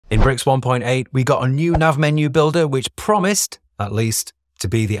In Bricks 1.8, we got a new nav menu builder which promised, at least, to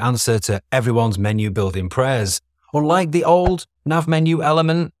be the answer to everyone's menu building prayers. Unlike the old nav menu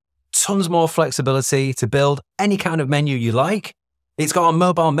element, tons more flexibility to build any kind of menu you like. It's got a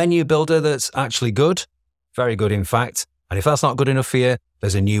mobile menu builder that's actually good, very good in fact. And if that's not good enough for you,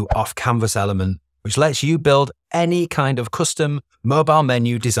 there's a new off-canvas element which lets you build any kind of custom mobile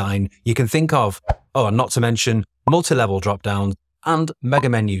menu design you can think of. Oh, and not to mention multi-level drop-downs and mega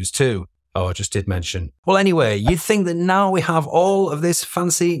menus too. Oh, I just did mention. Well, anyway, you'd think that now we have all of this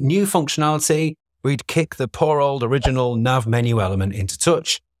fancy new functionality, we'd kick the poor old original nav menu element into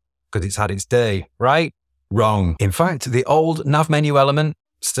touch because it's had its day, right? Wrong. In fact, the old nav menu element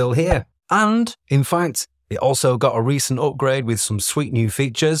still here. And in fact, it also got a recent upgrade with some sweet new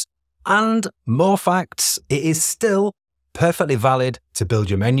features. And more facts, it is still perfectly valid to build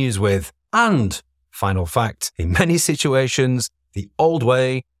your menus with. And final fact, in many situations, the old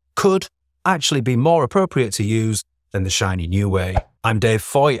way could actually be more appropriate to use than the shiny new way. I'm Dave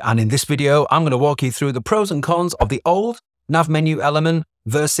Foy, and in this video, I'm going to walk you through the pros and cons of the old nav menu element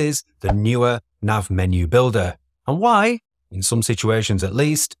versus the newer nav menu builder, and why, in some situations at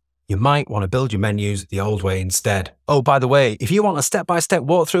least, you might want to build your menus the old way instead. Oh, by the way, if you want a step-by-step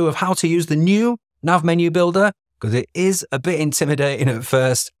walkthrough of how to use the new nav menu builder, because it is a bit intimidating at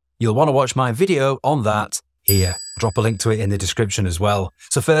first, you'll want to watch my video on that here. Drop a link to it in the description as well.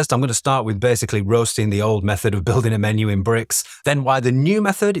 So first, I'm going to start with basically roasting the old method of building a menu in bricks, then why the new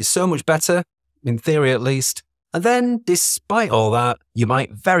method is so much better, in theory at least. And then, despite all that, you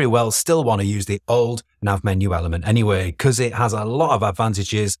might very well still want to use the old nav menu element anyway, because it has a lot of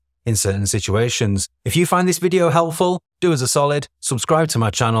advantages in certain situations. If you find this video helpful, do us a solid, subscribe to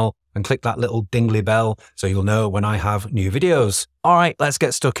my channel and click that little dingly bell so you'll know when I have new videos. All right, let's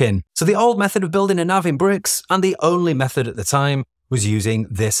get stuck in. So the old method of building a nav in bricks, and the only method at the time, was using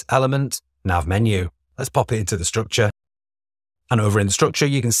this element, nav menu. Let's pop it into the structure. And over in the structure,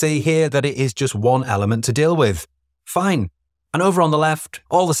 you can see here that it is just one element to deal with. Fine. And over on the left,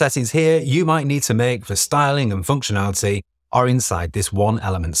 all the settings here you might need to make for styling and functionality are inside this one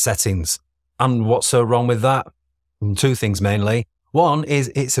element settings. And what's so wrong with that? Two things mainly. One is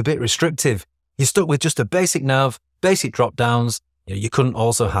it's a bit restrictive. You're stuck with just a basic nav, basic drop downs. You couldn't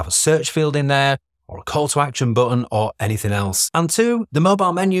also have a search field in there, or a call to action button, or anything else. And two, the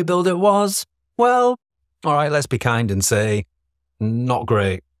mobile menu builder was, well, all right, let's be kind and say, not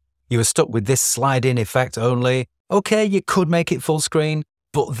great. You were stuck with this slide in effect only. Okay, you could make it full screen,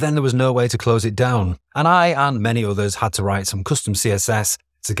 but then there was no way to close it down. And I and many others had to write some custom CSS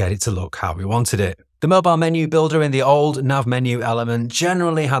to get it to look how we wanted it. The mobile menu builder in the old nav menu element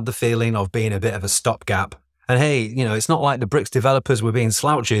generally had the feeling of being a bit of a stopgap. And hey, it's not like the bricks developers were being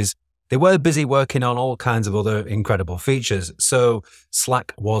slouches. They were busy working on all kinds of other incredible features. So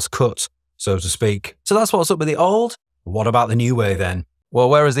slack was cut, so to speak. So that's what's up with the old. What about the new way then? Well,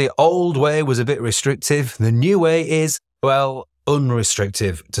 whereas the old way was a bit restrictive, the new way is, well,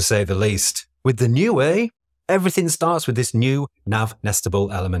 unrestrictive to say the least. With the new way, everything starts with this new nav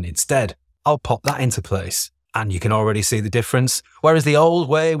nestable element instead. I'll pop that into place, and you can already see the difference. Whereas the old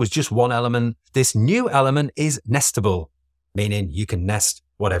way was just one element, this new element is nestable, meaning you can nest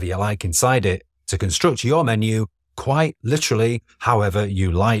whatever you like inside it to construct your menu quite literally however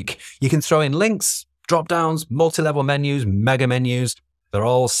you like. You can throw in links, drop-downs, multi-level menus, mega menus. They're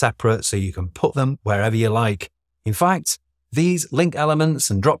all separate, so you can put them wherever you like. In fact, these link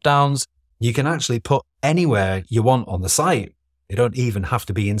elements and drop-downs, you can actually put anywhere you want on the site. They don't even have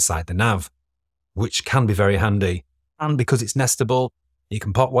to be inside the nav, which can be very handy. And because it's nestable, you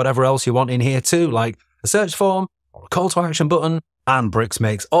can put whatever else you want in here too, like a search form or a call to action button. And Bricks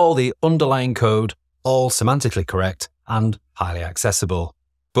makes all the underlying code all semantically correct and highly accessible.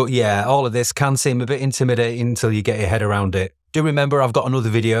 But yeah, all of this can seem a bit intimidating until you get your head around it. Do remember I've got another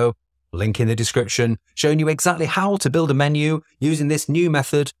video, link in the description, showing you exactly how to build a menu using this new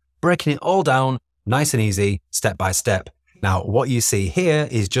method, breaking it all down nice and easy, step by step. Now, what you see here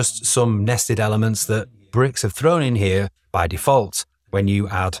is just some nested elements that Bricks have thrown in here by default when you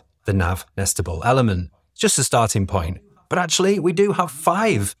add the nav nestable element. Just a starting point. But actually, we do have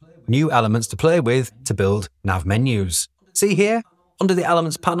 5 new elements to play with to build nav menus. See here, under the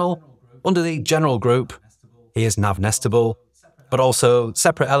elements panel, under the general group, here's nav nestable, but also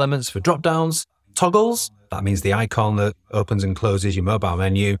separate elements for drop-downs, toggles, that means the icon that opens and closes your mobile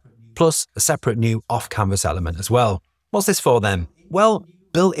menu, plus a separate new off-canvas element as well. What's this for then? Well,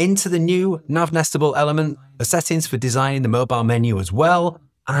 built into the new nav nestable element are settings for designing the mobile menu as well,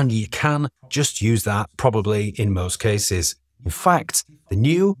 and you can just use that probably in most cases. In fact, the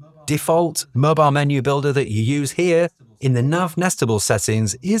new default mobile menu builder that you use here in the Nav Nestable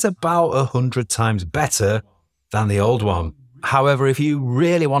settings is about 100 times better than the old one. However, if you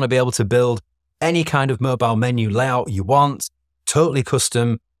really want to be able to build any kind of mobile menu layout you want, totally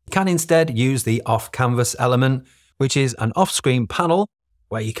custom, you can instead use the off-canvas element, which is an off-screen panel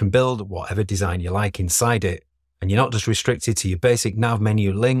where you can build whatever design you like inside it. And you're not just restricted to your basic nav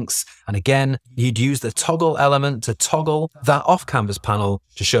menu links. And again, you'd use the toggle element to toggle that off-canvas panel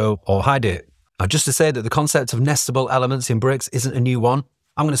to show or hide it. Now, just to say that the concept of nestable elements in bricks isn't a new one,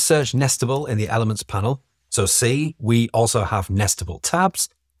 I'm going to search nestable in the elements panel. So see, we also have nestable tabs,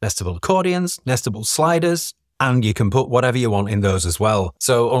 nestable accordions, nestable sliders, and you can put whatever you want in those as well.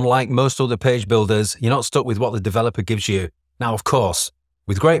 So unlike most other page builders, you're not stuck with what the developer gives you. Now, of course,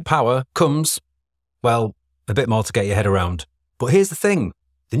 with great power comes, well, a bit more to get your head around. But here's the thing,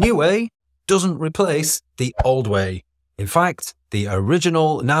 the new way doesn't replace the old way. In fact, the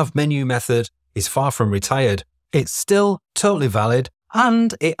original nav menu method is far from retired. It's still totally valid,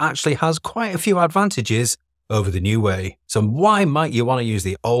 and it actually has quite a few advantages over the new way. So why might you want to use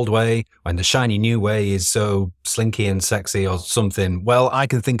the old way when the shiny new way is so slinky and sexy or something? Well, I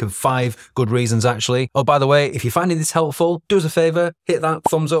can think of 5 good reasons actually. Oh, by the way, if you're finding this helpful, do us a favor, hit that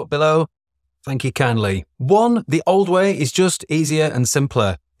thumbs up below. Thank you kindly. 1, the old way is just easier and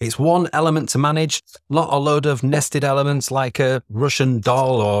simpler. It's one element to manage, not a load of nested elements like a Russian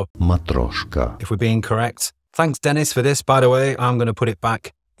doll or matroshka, if we're being correct. Thanks, Dennis, for this, by the way. I'm going to put it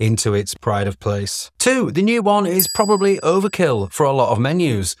back into its pride of place. 2, the new one is probably overkill for a lot of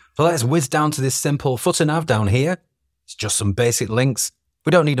menus. So let's whiz down to this simple footer nav down here. It's just some basic links. We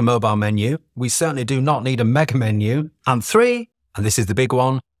don't need a mobile menu. We certainly do not need a mega menu. And 3, and this is the big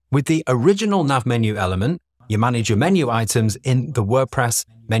one, with the original nav menu element, you manage your menu items in the WordPress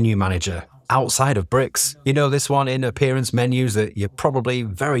menu manager outside of bricks. You know this one in appearance menus that you're probably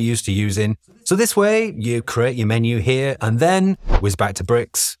very used to using. So this way, you create your menu here and then whiz back to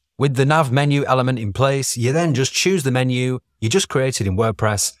bricks. With the nav menu element in place, you then just choose the menu you just created in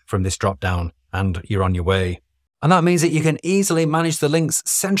WordPress from this drop-down and you're on your way. And that means that you can easily manage the links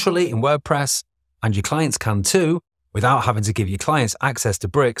centrally in WordPress, and your clients can too, without having to give your clients access to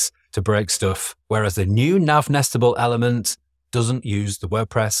bricks to break stuff. Whereas the new nav nestable element doesn't use the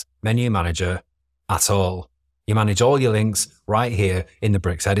WordPress menu manager at all. You manage all your links right here in the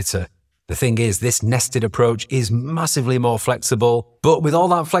bricks editor. The thing is, this nested approach is massively more flexible, but with all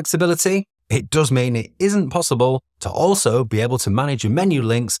that flexibility, it does mean it isn't possible to also be able to manage your menu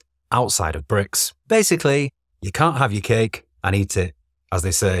links outside of bricks. Basically, you can't have your cake and eat it, as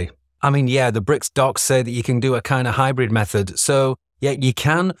they say. I mean, yeah, the bricks docs say that you can do a kind of hybrid method, so yeah, you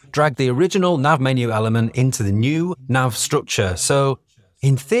can drag the original nav menu element into the new nav structure. So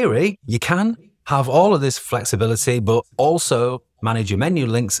in theory, you can have all of this flexibility, but also manage your menu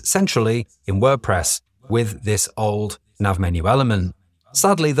links centrally in WordPress with this old nav menu element.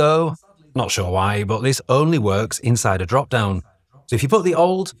 Sadly though, not sure why, but this only works inside a dropdown. So if you put the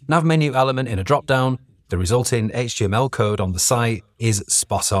old nav menu element in a dropdown, the resulting HTML code on the site is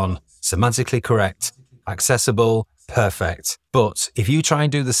spot on, semantically correct, accessible, perfect. But if you try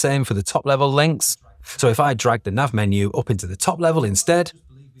and do the same for the top level links, so if I drag the nav menu up into the top level instead,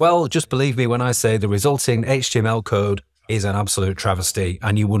 well, just believe me when I say the resulting HTML code is an absolute travesty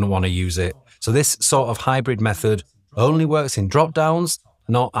and you wouldn't want to use it. So this sort of hybrid method only works in dropdowns,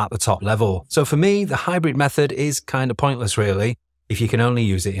 not at the top level. So for me, the hybrid method is kind of pointless really, if you can only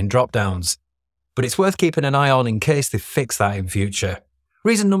use it in dropdowns. But it's worth keeping an eye on in case they fix that in future.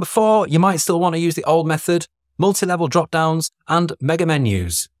 Reason number 4, you might still want to use the old method, multi-level dropdowns and mega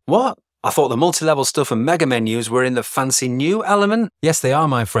menus. What? I thought the multi-level stuff and mega menus were in the fancy new element? Yes, they are,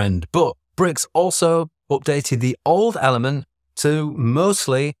 my friend, but bricks also updated the old element to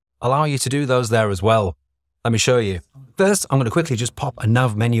mostly allow you to do those there as well. Let me show you. First, I'm going to quickly just pop a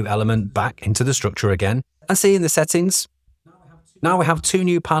nav menu element back into the structure again and see in the settings. Now we have 2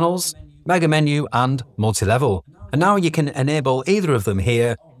 new panels, mega menu and multi-level. And now you can enable either of them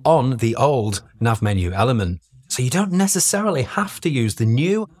here on the old nav menu element. So you don't necessarily have to use the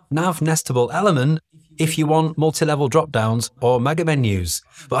new nav nestable element if you want multi-level dropdowns or mega menus.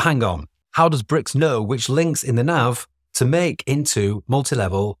 But hang on, how does bricks know which links in the nav to make into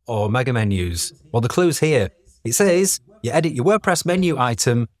multi-level or mega menus? Well, the clue's here. It says you edit your WordPress menu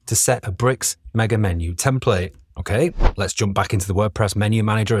item to set a bricks mega menu template. Okay, let's jump back into the WordPress menu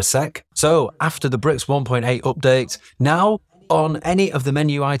manager a sec. So after the bricks 1.8 update, now on any of the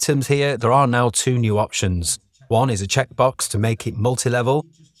menu items here, there are now 2 new options. One is a checkbox to make it multi-level.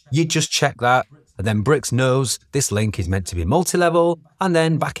 You just check that, and then bricks knows this link is meant to be multi-level, and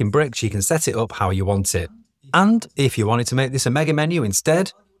then back in bricks, you can set it up how you want it. And if you wanted to make this a mega menu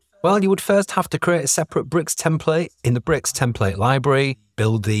instead, Well, you would first have to create a separate bricks template in the bricks template library,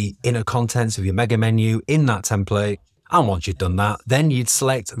 build the inner contents of your mega menu in that template, and once you've done that, then you'd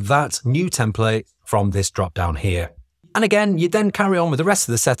select that new template from this drop down here. And again, you'd then carry on with the rest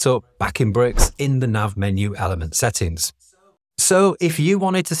of the setup back in bricks in the Nav Menu element settings. So if you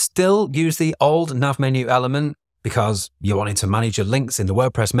wanted to still use the old Nav Menu element because you wanted to manage your links in the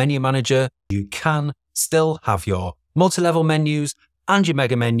WordPress menu manager, you can still have your multi-level menus and your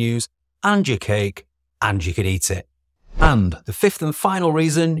mega menus and your cake, and you could eat it. And the fifth and final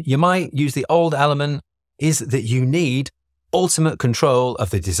reason you might use the old element is that you need ultimate control of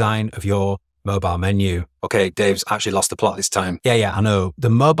the design of your mobile menu. Okay, Dave's actually lost the plot this time. Yeah, I know. The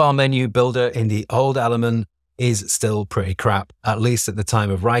mobile menu builder in the old element is still pretty crap, at least at the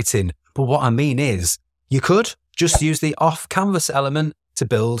time of writing. But what I mean is, you could just use the off-canvas element to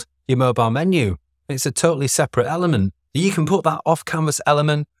build your mobile menu. It's a totally separate element. You can put that off-canvas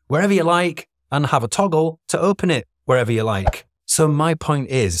element wherever you like and have a toggle to open it wherever you like. So my point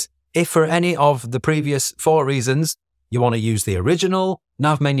is, if for any of the previous 4 reasons you want to use the original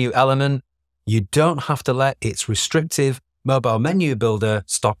Nav Menu element, you don't have to let its restrictive mobile menu builder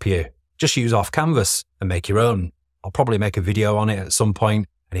stop you. Just use off-canvas and make your own. I'll probably make a video on it at some point,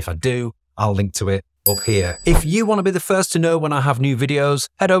 and if I do, I'll link to it up here. If you want to be the first to know when I have new videos,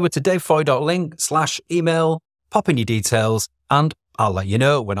 head over to davefoy.link/email, pop in your details, and I'll let you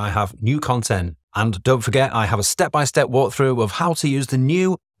know when I have new content. And don't forget, I have a step-by-step walkthrough of how to use the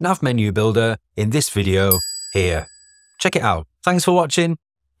new Nav Menu Builder in this video here. Check it out. Thanks for watching.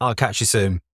 I'll catch you soon.